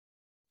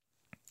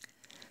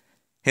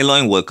Hello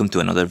and welcome to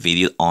another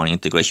video on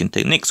integration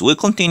techniques. We'll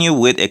continue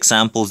with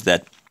examples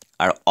that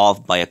are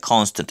off by a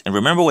constant. And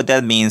remember what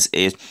that means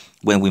is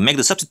when we make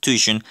the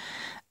substitution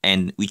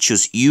and we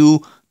choose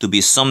u to be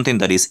something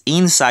that is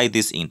inside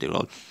this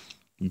integral,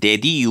 the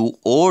du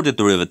or the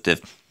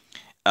derivative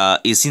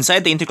is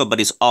inside the integral but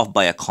is off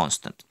by a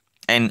constant.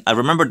 And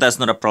remember that's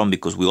not a problem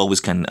because we always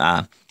can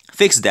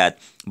fix that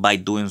by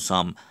doing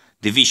some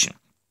division.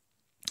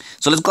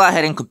 So let's go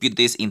ahead and compute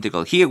this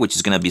integral here, which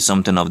is going to be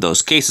something of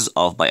those cases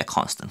off by a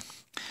constant.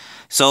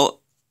 So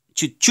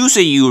to choose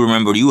a u,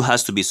 remember u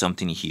has to be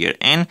something here.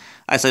 And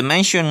as I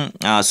mentioned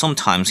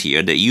sometimes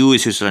here, the u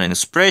is usually an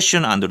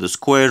expression under the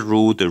square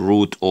root, the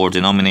root or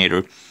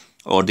denominator,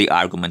 or the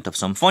argument of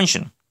some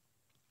function.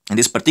 In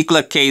this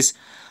particular case,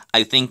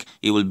 I think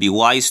it will be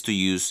wise to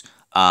use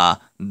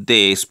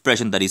the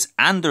expression that is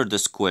under the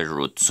square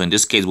root. So in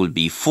this case, will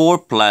be 4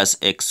 plus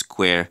x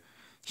squared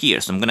here.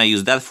 So I'm going to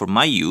use that for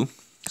my u.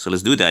 So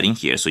let's do that in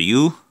here. So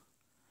u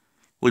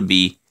will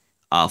be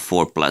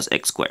 4 plus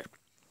x squared.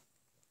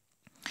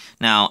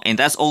 Now, and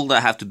that's all that I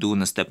have to do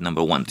in step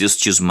number 1. Just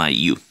choose my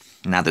u.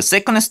 Now, the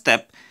second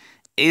step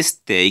is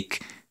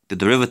take the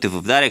derivative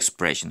of that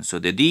expression. So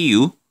the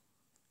du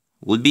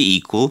will be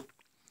equal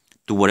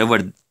to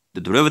whatever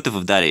the derivative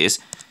of that is.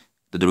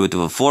 The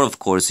derivative of 4, of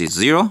course, is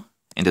 0.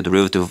 And the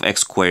derivative of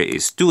x squared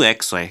is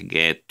 2x. So I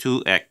get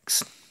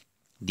 2x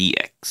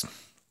dx.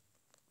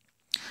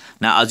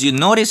 Now, as you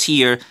notice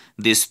here,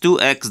 this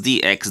 2x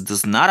dx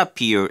does not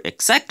appear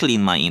exactly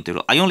in my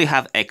integral. I only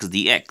have x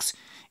dx.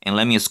 And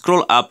let me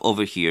scroll up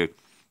over here.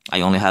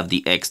 I only have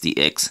the x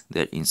dx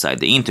there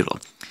inside the integral.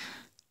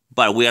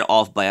 But we are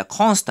off by a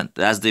constant.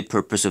 That's the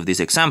purpose of this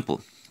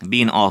example,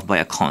 being off by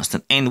a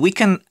constant. And we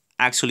can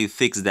actually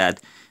fix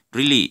that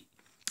really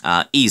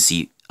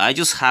easy. I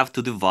just have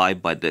to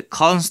divide by the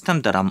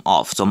constant that I'm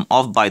off. So I'm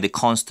off by the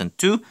constant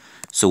 2.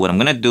 So what I'm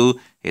going to do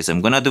is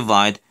I'm going to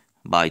divide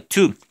by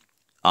 2.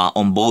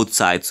 On both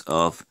sides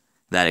of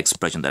that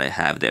expression that I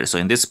have there. So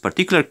in this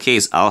particular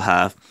case, I'll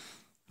have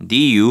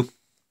du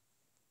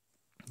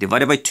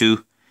divided by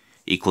 2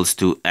 equals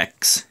to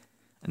x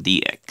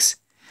dx.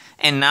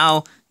 And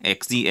now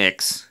x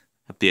dx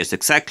appears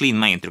exactly in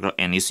my integral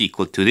and is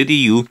equal to the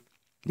du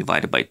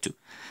divided by 2.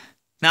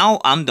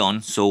 Now I'm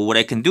done. So what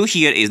I can do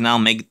here is now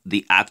make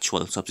the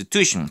actual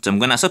substitution. So I'm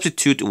going to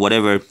substitute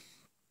whatever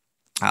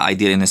I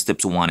did in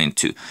steps 1 and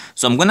 2.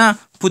 So I'm gonna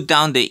put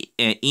down the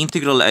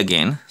integral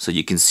again, so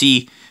you can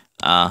see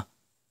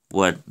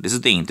what this is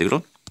the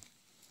integral,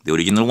 the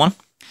original one.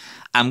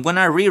 I'm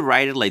gonna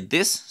rewrite it like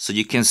this, so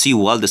you can see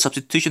the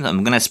substitution.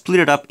 I'm gonna split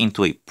it up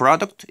into a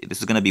product. This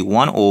is gonna be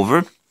 1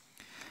 over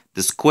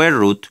the square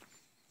root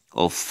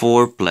of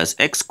 4 plus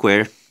x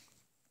squared,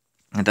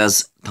 and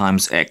that's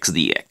times x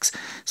dx.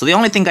 So the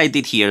only thing I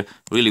did here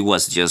really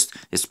was just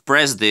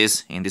express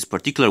this in this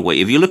particular way.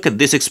 If you look at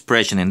this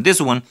expression and this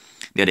one,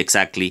 they're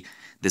exactly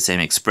the same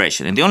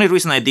expression. And the only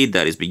reason I did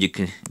that is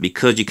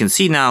because you can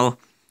see now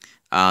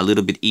a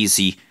little bit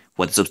easy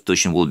what the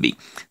substitution will be.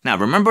 Now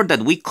remember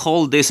that we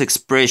call this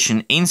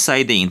expression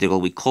inside the integral,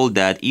 we call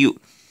that u.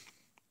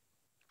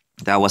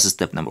 That was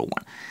step number 1.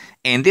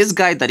 And this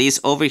guy that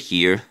is over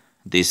here,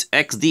 this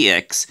x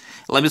dx,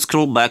 let me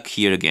scroll back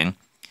here again.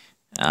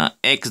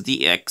 X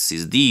dx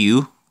is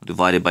du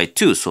divided by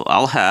 2. So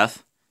I'll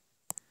have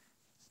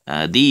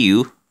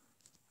du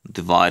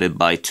divided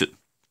by 2.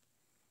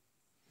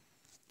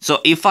 So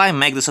if I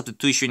make the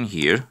substitution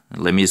here,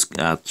 let me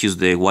choose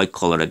the white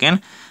color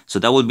again. So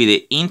that will be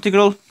the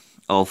integral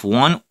of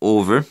 1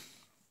 over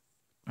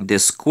the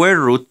square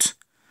root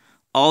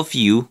of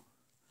u,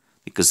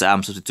 because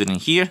I'm substituting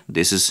here,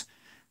 this is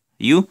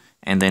u,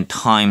 and then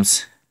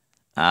times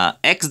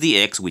x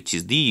dx, which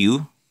is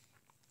du,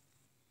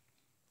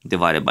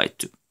 divided by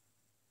 2.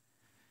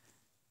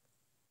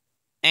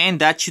 And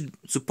that should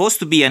supposed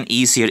to be an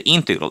easier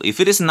integral. If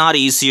it is not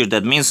easier,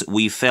 that means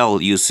we fail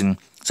using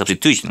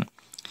substitution.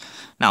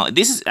 Now,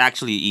 this is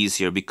actually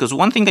easier because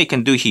one thing I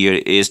can do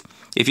here is,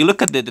 if you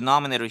look at the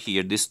denominator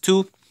here, this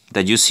 2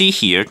 that you see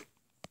here,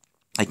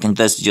 I can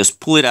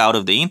just pull it out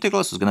of the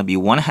integral. So it's going to be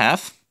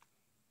 1/2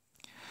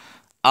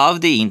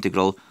 of the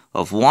integral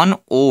of 1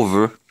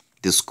 over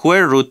the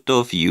square root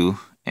of u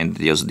and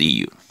just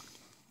du.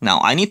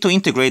 Now, I need to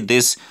integrate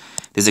this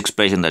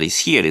expression that is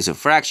here, is a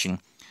fraction,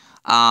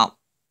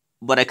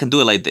 but I can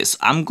do it like this.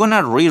 I'm going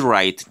to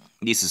rewrite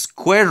this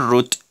square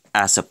root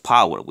as a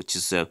power, which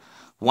is a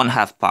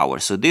 1/2 power.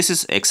 So this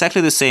is exactly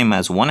the same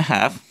as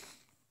 1/2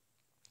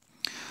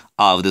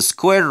 of the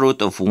square root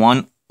of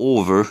 1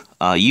 over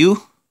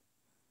u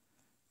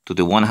to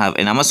the 1/2.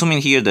 And I'm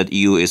assuming here that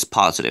u is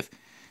positive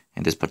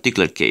in this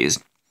particular case,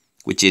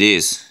 which it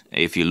is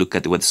if you look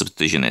at what the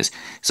substitution is.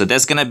 So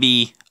that's going to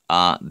be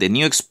the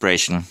new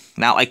expression.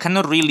 Now I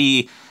cannot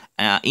really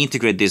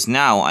integrate this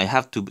now. I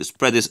have to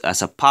spread this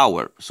as a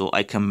power. So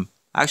I can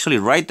actually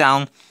write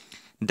down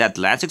that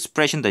last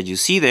expression that you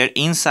see there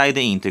inside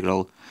the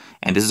integral.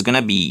 And this is going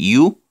to be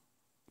u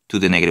to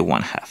the negative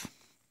 1/2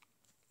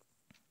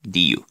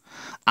 du.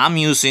 I'm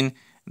using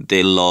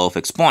the law of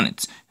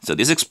exponents. So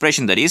this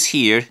expression that is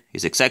here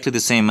is exactly the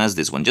same as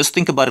this one. Just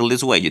think about it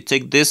this way. You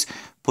take this,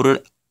 put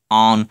it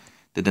on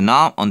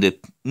the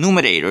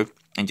numerator,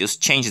 and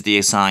just change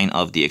the sign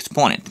of the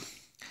exponent.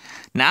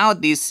 Now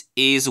this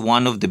is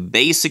one of the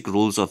basic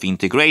rules of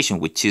integration,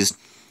 which is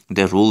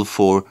the rule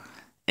for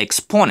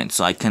exponents.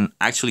 So I can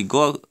actually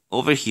go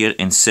over here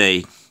and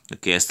say,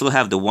 okay, I still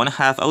have the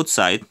 1/2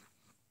 outside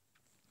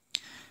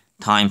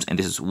times, and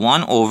this is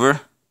 1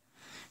 over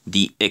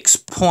the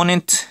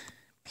exponent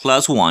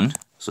plus 1.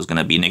 So it's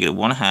going to be negative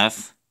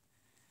 1/2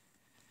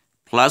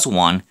 plus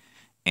 1.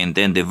 And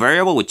then the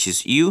variable, which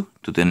is u,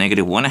 to the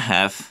negative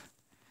 1/2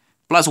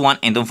 plus 1.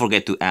 And don't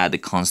forget to add the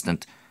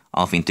constant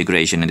of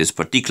integration in this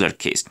particular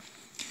case.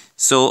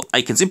 So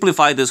I can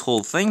simplify this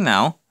whole thing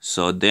now.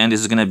 So then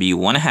this is going to be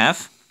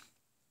 1/2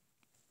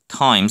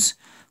 times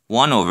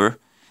 1 over.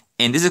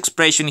 And this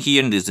expression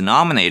here in this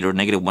denominator,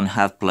 negative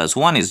 1/2 plus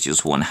 1, is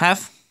just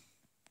 1/2.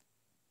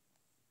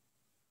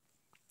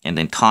 And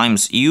then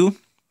times u.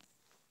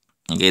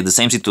 Okay, the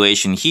same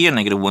situation here,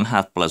 negative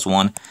 1/2 plus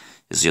 1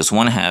 is just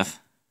 1/2.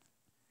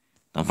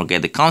 Don't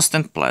forget the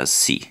constant plus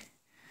c.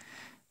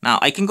 Now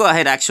I can go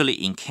ahead actually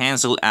and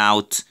cancel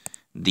out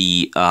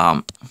the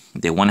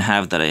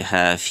 1/2 that I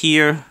have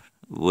here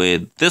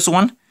with this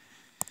one.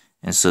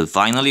 And so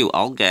finally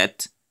I'll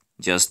get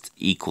just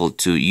equal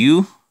to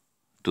u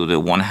to the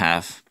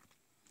 1/2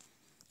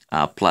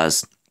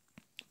 plus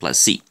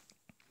c.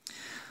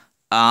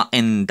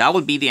 And that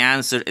would be the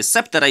answer,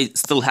 except that I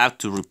still have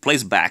to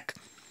replace back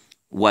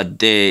what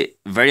the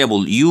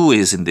variable u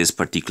is in this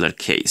particular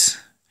case.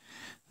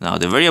 Now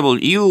the variable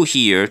u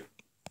here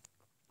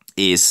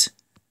is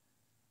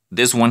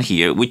this one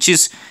here, which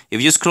is,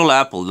 if you scroll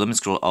up, let me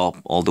scroll up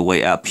all the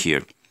way up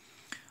here.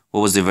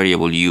 What was the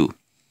variable u?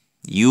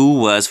 U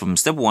was, from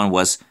step 1,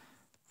 was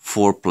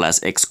 4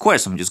 plus x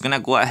squared. So I'm just going to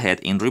go ahead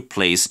and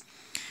replace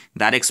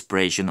that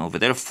expression over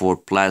there, 4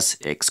 plus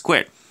x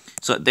squared.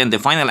 So then the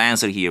final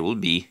answer here will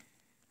be,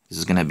 this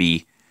is going to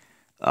be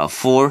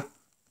 4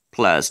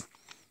 plus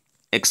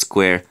x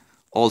squared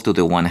all to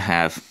the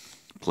 1/2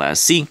 plus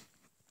c.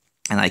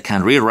 And I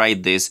can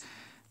rewrite this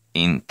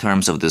in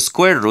terms of the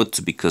square root,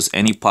 because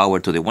any power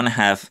to the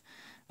 1/2,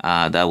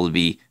 that will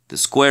be the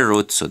square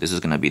root. So this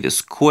is going to be the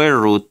square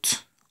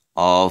root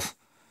of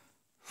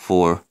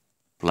 4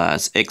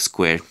 plus x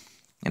squared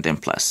and then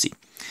plus c.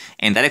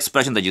 And that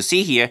expression that you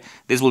see here,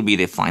 this will be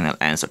the final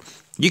answer.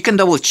 You can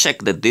double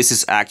check that this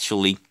is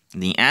actually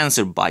the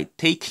answer by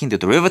taking the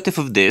derivative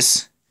of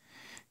this,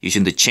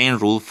 using the chain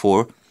rule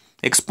for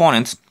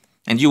exponents,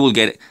 and you will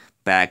get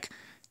back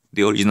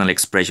the original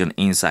expression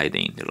inside the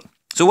integral.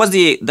 So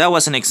that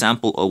was an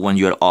example of when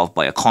you are off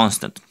by a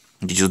constant.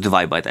 You just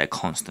divide by that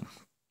constant.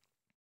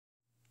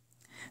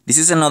 This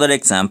is another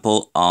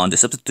example on the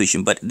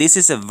substitution, but this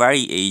is a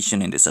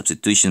variation in the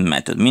substitution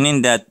method,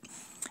 meaning that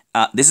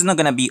this is not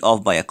going to be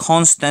off by a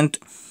constant,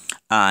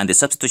 and the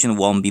substitution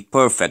won't be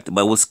perfect,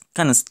 but we'll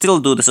kind of still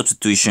do the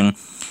substitution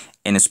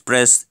and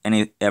express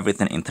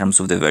everything in terms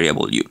of the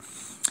variable u.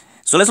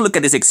 So let's look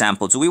at this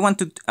example. So we want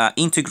to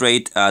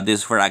integrate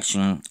this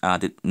fraction.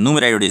 The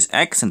numerator is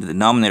x and the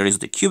denominator is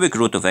the cubic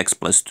root of x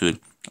plus 2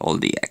 all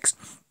dx.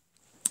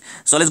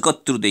 So let's go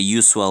through the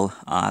usual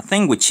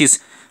thing, which is,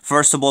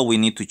 first of all, we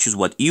need to choose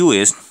what u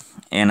is.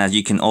 And as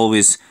you can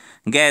always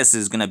guess,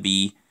 is going to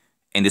be,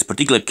 in this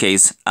particular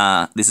case,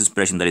 this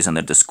expression that is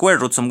under the square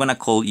root. So I'm going to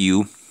call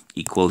u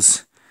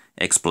equals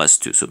x plus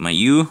 2. So my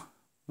u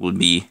will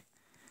be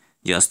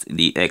just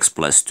the x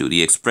plus 2,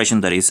 the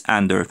expression that is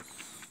under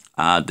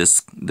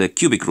the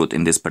cubic root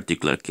in this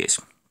particular case.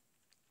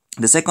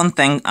 The second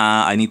thing,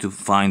 I need to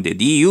find the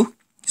du.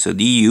 So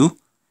du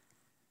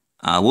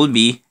will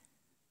be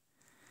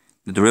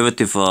the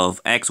derivative of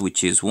x,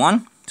 which is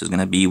 1. So it's going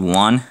to be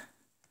 1.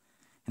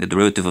 The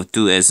derivative of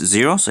 2 is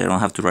 0, so I don't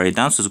have to write it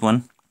down. So it's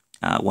 1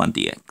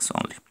 dx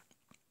only.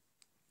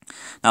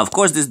 Now, of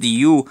course, this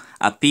du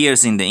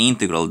appears in the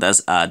integral.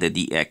 That's the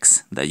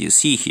dx that you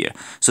see here.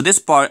 So this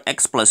part,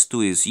 x plus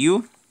 2, is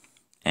u.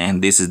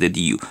 And this is the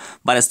du.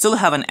 But I still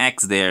have an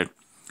x there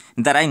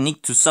that I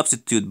need to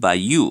substitute by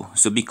u.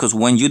 So because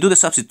when you do the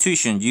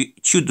substitution, you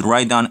should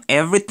write down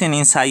everything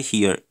inside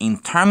here in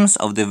terms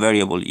of the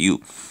variable u.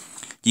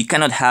 You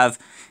cannot have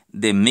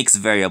the mixed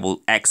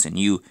variable x and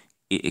u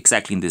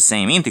exactly in the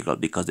same integral,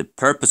 because the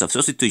purpose of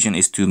substitution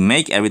is to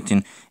make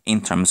everything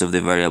in terms of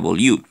the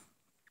variable u.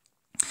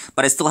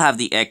 But I still have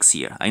the x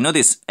here. I know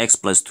this x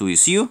plus 2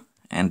 is u,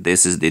 and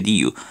this is the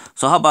du.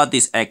 So how about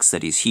this x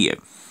that is here?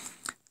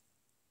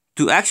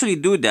 To actually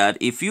do that,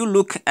 if you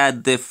look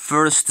at the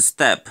first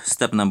step,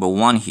 step number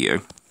 1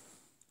 here,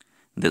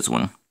 this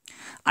one,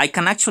 I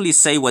can actually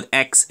say what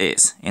x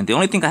is. And the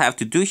only thing I have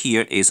to do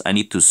here is I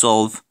need to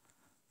solve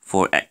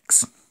for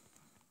x,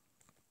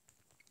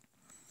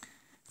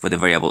 for the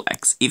variable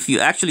x. If you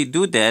actually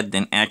do that,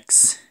 then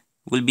x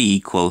will be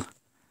equal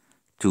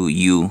to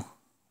u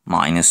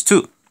minus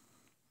 2.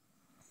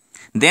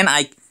 Then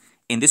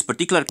in this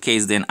particular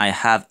case, then I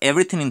have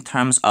everything in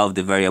terms of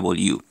the variable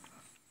u.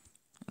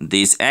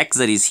 This x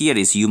that is here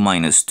is u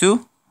minus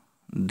 2.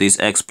 This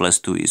x plus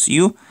 2 is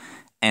u.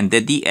 and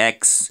the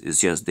dx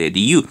is just the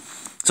du.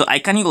 So I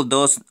can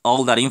use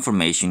all that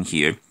information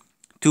here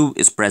to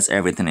express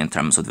everything in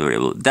terms of the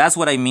variable. That's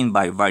what I mean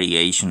by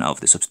variation of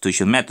the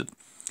substitution method.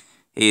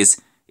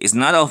 It's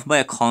not off by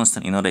a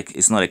constant,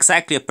 it's not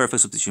exactly a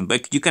perfect substitution,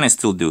 but you can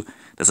still do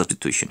the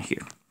substitution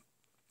here.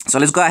 So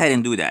let's go ahead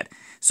and do that.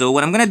 So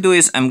what I'm going to do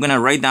is I'm going to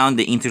write down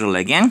the integral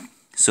again.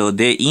 So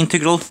the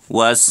integral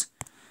was,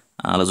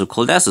 let's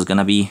recall that, so it's going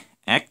to be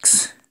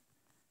x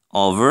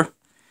over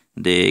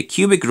the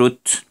cubic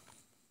root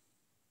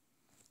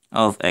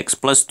of x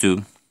plus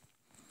 2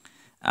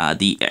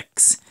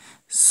 dx.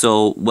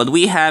 So what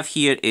we have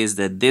here is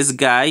that this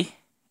guy,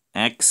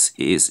 x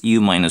is u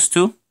minus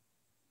 2.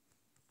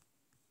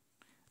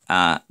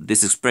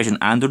 This expression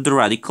under the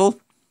radical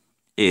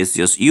is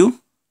just u.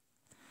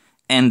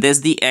 And this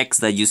dx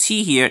that you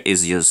see here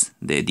is just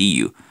the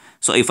du.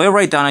 So if I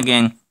write down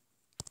again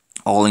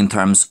all in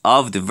terms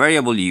of the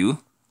variable u,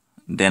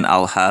 then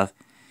I'll have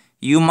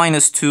u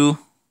minus 2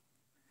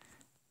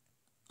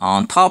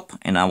 on top,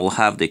 and I will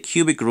have the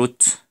cubic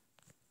root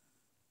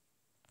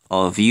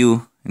of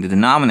u in the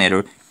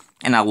denominator,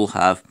 and I will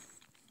have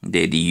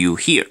the du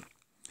here.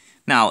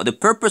 Now, the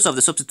purpose of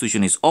the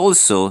substitution is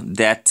also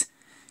that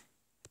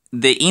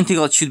the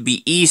integral should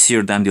be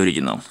easier than the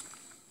original.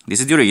 This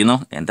is the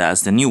original, and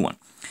that's the new one.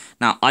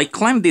 Now, I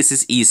claim this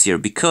is easier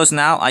because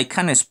now I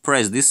can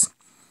express this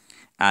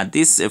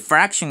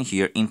fraction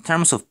here in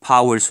terms of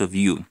powers of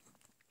u.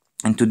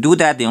 And to do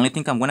that, the only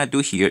thing I'm going to do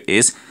here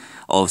is,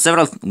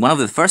 one of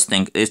the first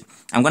things is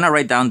I'm going to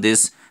write down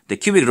the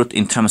cubic root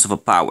in terms of a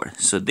power.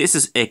 So this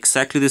is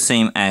exactly the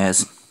same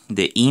as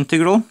the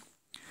integral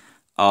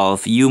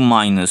of u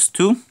minus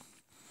 2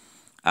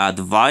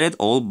 divided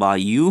all by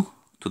u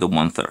to the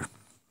 1/3,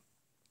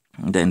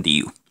 then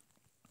du.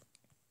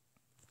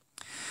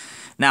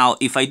 Now,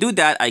 if I do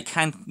that, I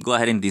can go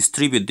ahead and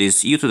distribute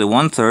this u to the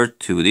 1/3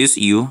 to this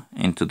u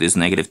and to this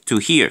 -2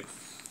 here.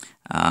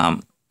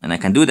 And I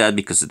can do that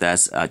because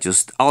that's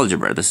just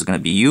algebra. This is going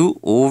to be u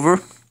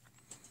over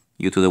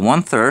u to the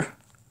 1/3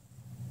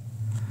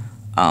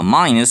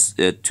 minus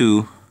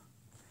 2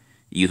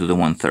 u to the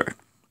 1/3.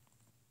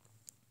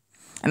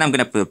 And I'm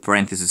going to put a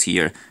parenthesis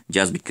here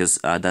just because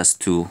that's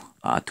two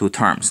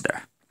terms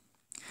there.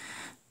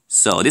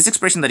 So this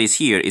expression that is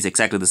here is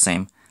exactly the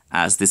same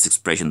as this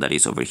expression that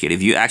is over here.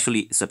 If you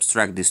actually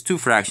subtract these two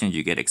fractions,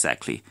 you get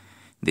exactly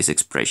this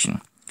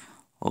expression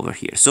over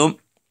here. So,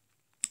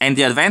 and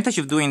the advantage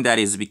of doing that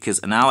is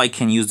because now I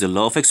can use the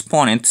law of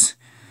exponents.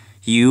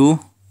 U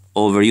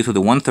over u to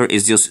the 1/3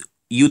 is just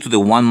u to the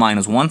 1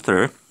 minus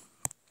 1/3.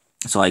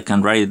 So I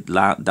can write it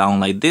down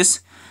like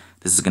this.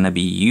 This is going to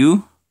be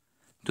u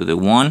to the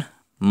 1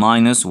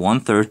 minus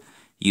 1/3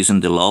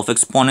 using the law of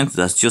exponents.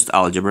 That's just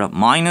algebra.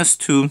 Minus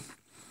 2,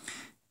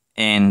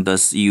 and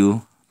thus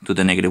u to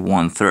the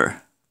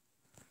 -1/3.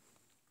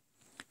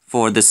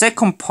 For the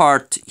second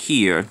part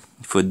here,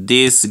 for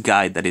this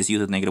guy that is u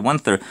to the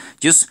 -1/3,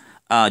 just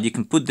you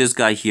can put this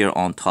guy here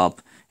on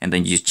top, and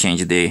then you just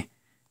change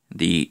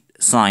the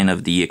sign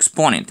of the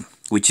exponent,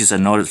 which is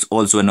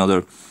also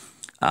another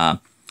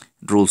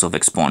rules of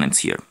exponents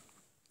here.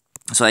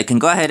 So I can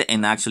go ahead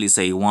and actually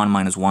say 1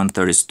 minus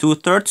 1/3 is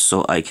 2/3.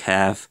 So I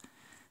have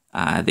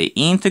the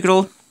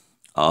integral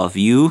of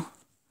u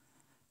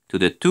to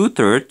the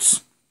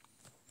 2/3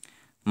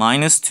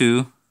 minus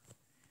 2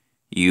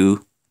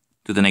 u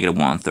to the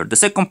 -1/3. The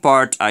second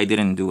part, I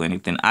didn't do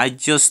anything. I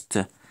just,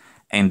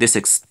 in this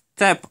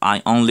step,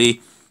 I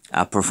only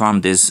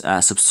perform this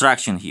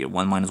subtraction here.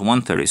 1 minus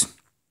 1/3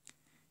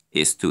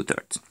 is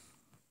 2/3.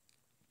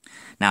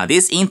 Now,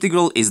 this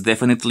integral is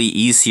definitely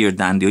easier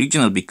than the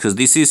original because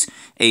this is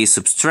a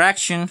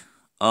subtraction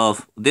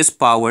of this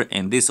power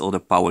and this other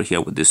power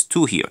here with this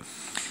 2 here.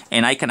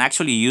 And I can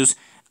actually use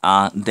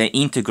the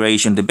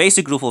integration, the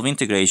basic rule of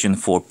integration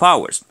for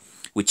powers,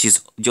 which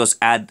is just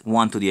add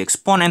 1 to the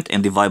exponent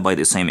and divide by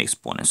the same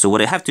exponent. So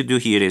what I have to do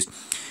here is,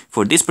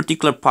 for this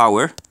particular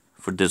power,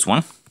 for this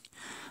one,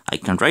 I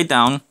can write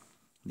down,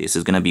 this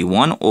is going to be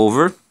 1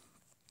 over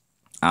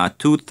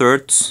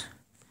 2/3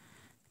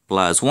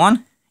 plus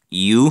 1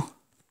 u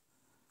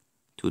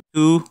to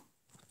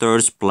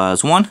 2/3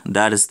 plus 1.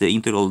 That is the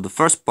integral of the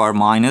first part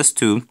minus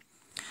 2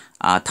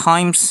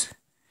 times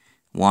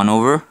 1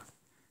 over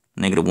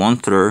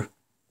 -1/3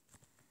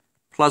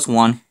 plus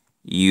 1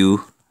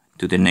 u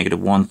to the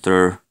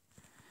 -1/3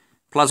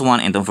 plus 1,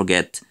 and don't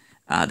forget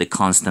the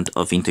constant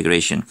of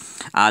integration.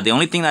 The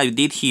only thing that I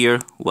did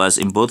here was,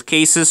 in both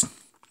cases,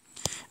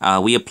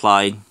 we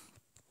applied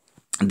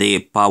the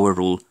power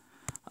rule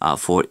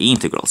for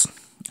integrals.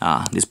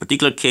 This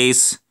particular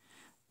case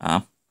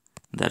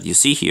that you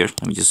see here,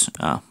 let me just,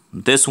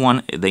 this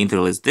one, the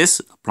integral is this,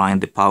 applying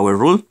the power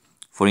rule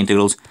for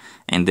integrals,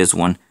 and this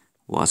one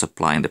was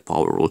applying the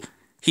power rule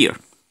here.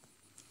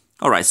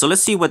 All right, so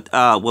let's see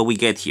what we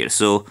get here.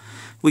 So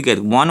we get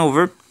 1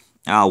 over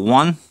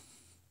 1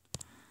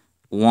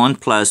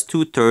 plus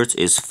 2/3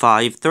 is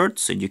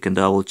 5/3, and you can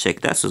double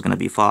check that. So it's going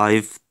to be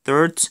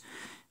 5/3,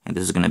 and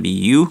this is going to be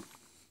u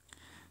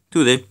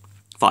to the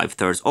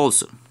 5/3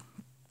 also.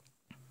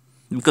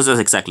 because that's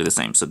exactly the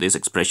same. So this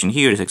expression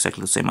here is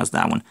exactly the same as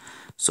that one.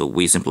 So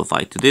we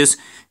simplify to this,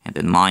 and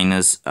then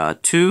minus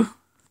 2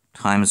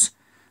 times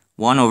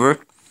 1 over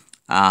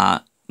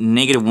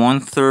negative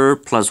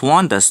 1/3 plus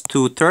 1, that's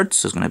 2/3.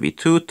 So it's going to be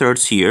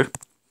 2/3 here.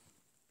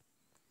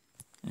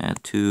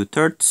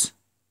 2/3.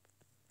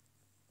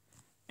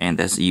 And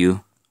that's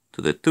u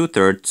to the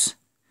 2/3.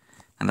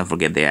 And don't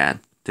forget to add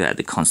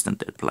the constant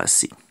there, plus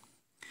c.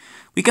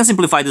 We can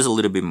simplify this a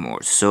little bit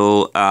more.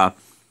 So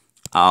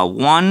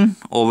 1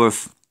 over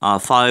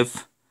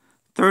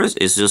 5/3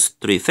 is just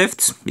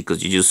 3/5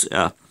 because you just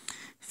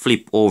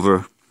flip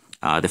over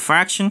the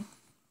fraction.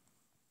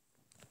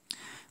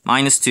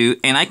 Minus 2,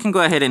 and I can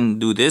go ahead and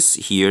do this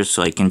here,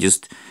 so I can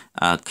just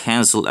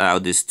cancel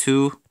out this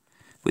 2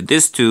 with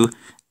this 2,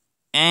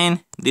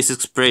 and this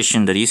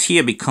expression that is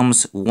here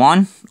becomes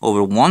 1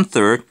 over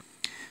 1/3,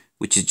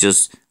 which is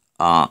just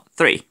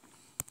 3.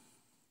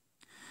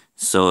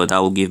 So that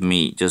will give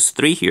me just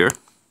 3 here.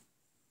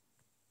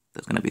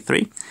 That's going to be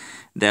 3.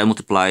 That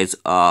multiplies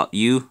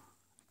u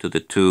to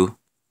the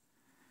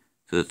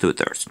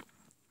 2/3,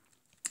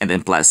 and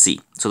then plus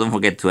c. So don't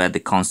forget to add the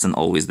constant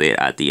always there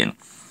at the end.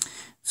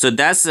 So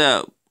that's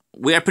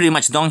we are pretty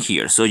much done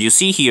here. So you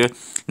see here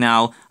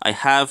now I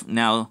have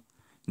now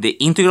the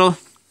integral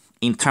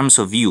in terms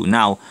of u.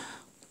 Now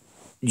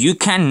you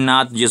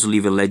cannot just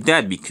leave it like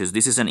that because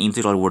this is an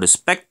integral with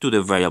respect to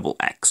the variable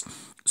x.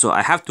 So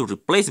I have to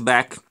replace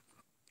back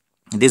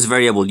this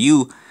variable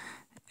u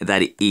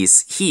that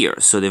is here.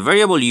 So the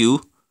variable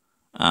u,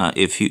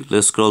 if you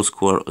let's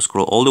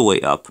scroll all the way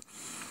up,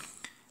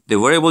 the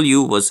variable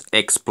u was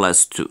x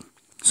plus 2.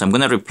 So I'm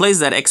gonna replace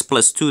that x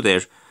plus 2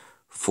 there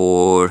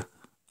for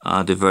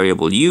the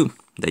variable u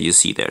that you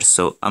see there.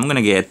 So I'm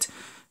gonna get,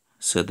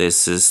 so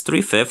this is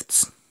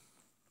 3/5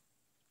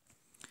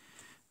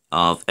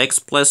 of x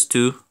plus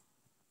 2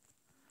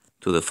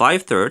 to the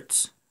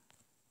 5/3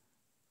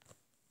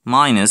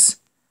 minus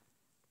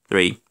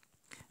 3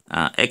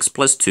 x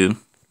plus 2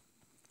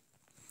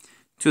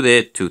 to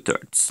the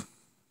 2/3,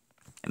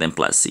 and then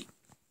plus c.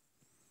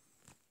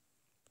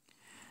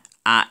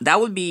 That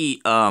would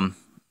be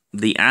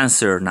the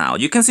answer. Now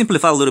you can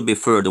simplify a little bit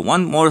further.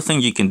 One more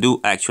thing you can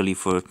do actually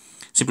for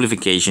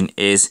simplification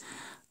is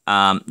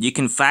you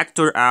can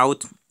factor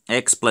out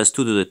x plus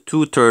 2 to the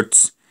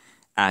 2/3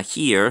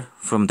 here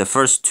from the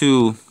first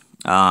two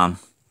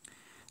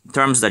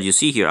terms that you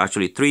see here,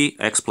 actually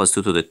 3x plus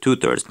 2 to the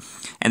 2/3,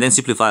 and then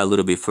simplify a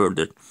little bit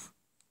further.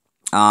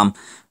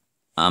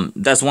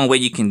 That's one way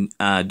you can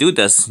do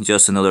this,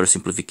 just another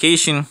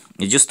simplification.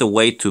 It's just a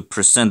way to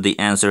present the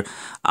answer.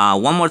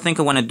 One more thing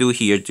I want to do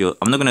here,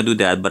 I'm not going to do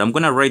that, but I'm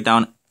going to write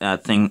down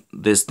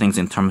these things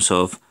in terms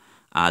of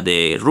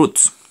the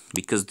roots,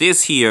 because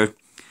this here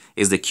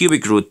is the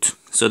cubic root.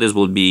 So this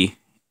will be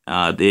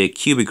the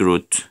cubic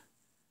root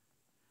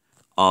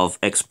of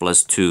x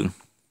plus 2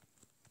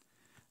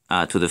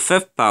 to the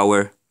 5th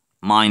power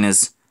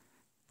minus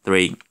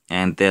 3,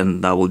 and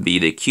then that will be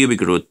the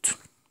cubic root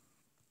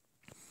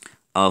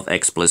of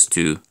x plus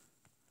 2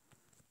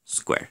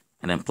 squared,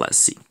 and then plus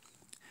c.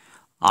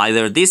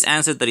 Either this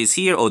answer that is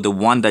here or the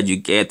one that you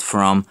get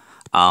from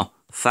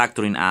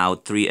factoring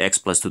out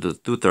 3x plus 2 to the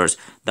 2/3,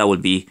 that will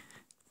be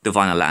the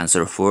final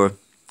answer for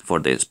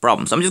this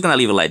problem. So I'm just going to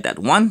leave it like that.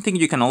 One thing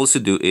you can also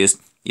do is,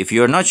 if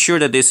you're not sure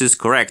that this is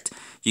correct,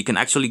 you can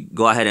actually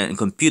go ahead and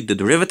compute the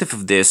derivative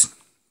of this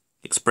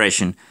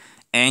expression,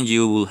 and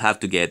you will have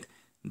to get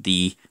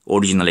the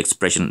original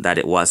expression that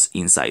it was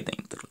inside the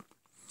integral.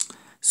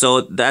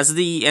 So that's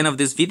the end of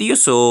this video.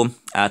 So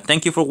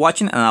thank you for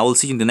watching, and I will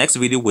see you in the next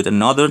video with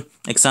another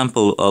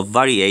example of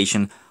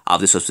variation of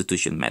the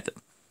substitution method.